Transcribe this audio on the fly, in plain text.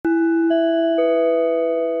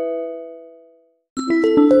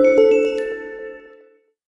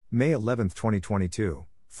May 11, 2022,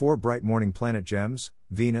 4 bright morning planet gems,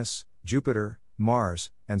 Venus, Jupiter,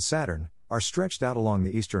 Mars, and Saturn, are stretched out along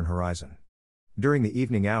the eastern horizon. During the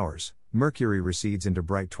evening hours, Mercury recedes into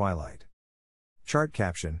bright twilight. Chart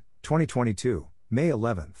caption, 2022, May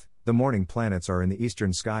 11th, the morning planets are in the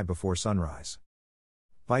eastern sky before sunrise.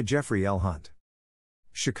 By Jeffrey L. Hunt.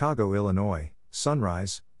 Chicago, Illinois,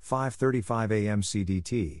 sunrise, 5:35 a.m.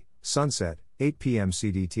 CDT, sunset, 8 p.m.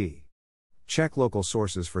 CDT. Check local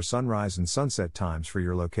sources for sunrise and sunset times for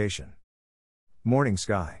your location. Morning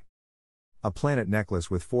sky. A planet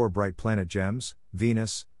necklace with 4 bright planet gems,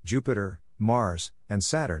 Venus, Jupiter, Mars, and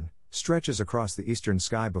Saturn, stretches across the eastern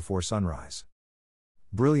sky before sunrise.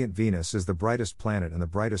 Brilliant Venus is the brightest planet and the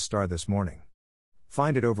brightest star this morning.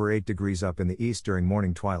 Find it over 8 degrees up in the east during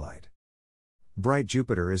morning twilight. Bright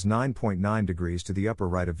Jupiter is 9.9 degrees to the upper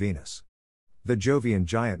right of Venus. The Jovian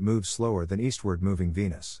giant moves slower than eastward moving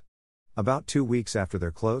Venus. About 2 weeks after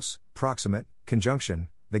their close, proximate, conjunction,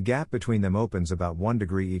 the gap between them opens about 1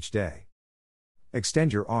 degree each day.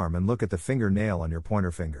 Extend your arm and look at the fingernail on your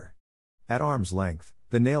pointer finger. At arm's length,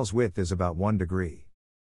 the nail's width is about 1 degree.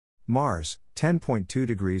 Mars, 10.2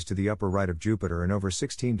 degrees to the upper right of Jupiter and over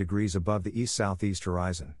 16 degrees above the east-southeast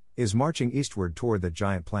horizon, is marching eastward toward that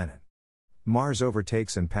giant planet. Mars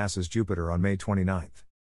overtakes and passes Jupiter on May 29.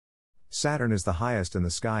 Saturn is the highest in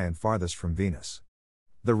the sky and farthest from Venus.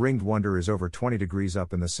 The ringed wonder is over 20 degrees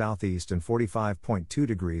up in the southeast and 45.2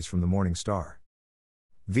 degrees from the morning star.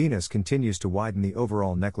 Venus continues to widen the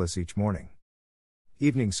overall necklace each morning.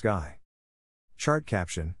 Evening sky. Chart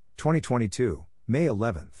caption, 2022, May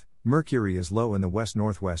 11th, Mercury is low in the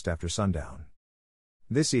west-northwest after sundown.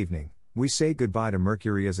 This evening, we say goodbye to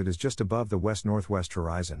Mercury as it is just above the west-northwest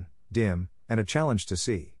horizon, dim, and a challenge to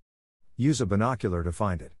see. Use a binocular to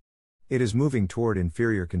find it. It is moving toward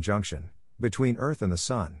inferior conjunction, between Earth and the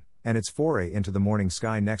Sun, and its foray into the morning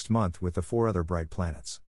sky next month with the 4 other bright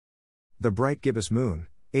planets. The bright gibbous moon,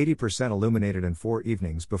 80% illuminated and 4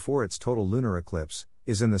 evenings before its total lunar eclipse,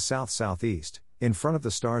 is in the south-southeast, in front of the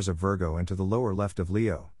stars of Virgo and to the lower left of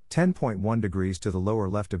Leo, 10.1 degrees to the lower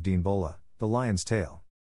left of Dimboola, the lion's tail.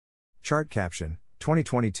 Chart caption,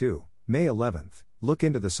 2022, May 11th, look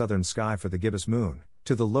into the southern sky for the gibbous moon,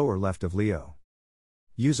 to the lower left of Leo.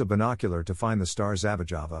 Use a binocular to find the star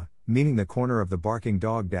Zavajava, meaning the corner of the barking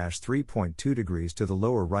dog. 3.2 degrees to the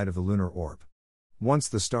lower right of the lunar orb. Once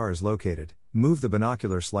the star is located, move the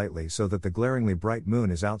binocular slightly so that the glaringly bright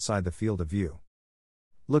moon is outside the field of view.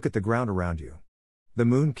 Look at the ground around you. The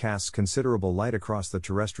moon casts considerable light across the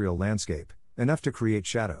terrestrial landscape, enough to create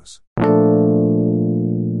shadows.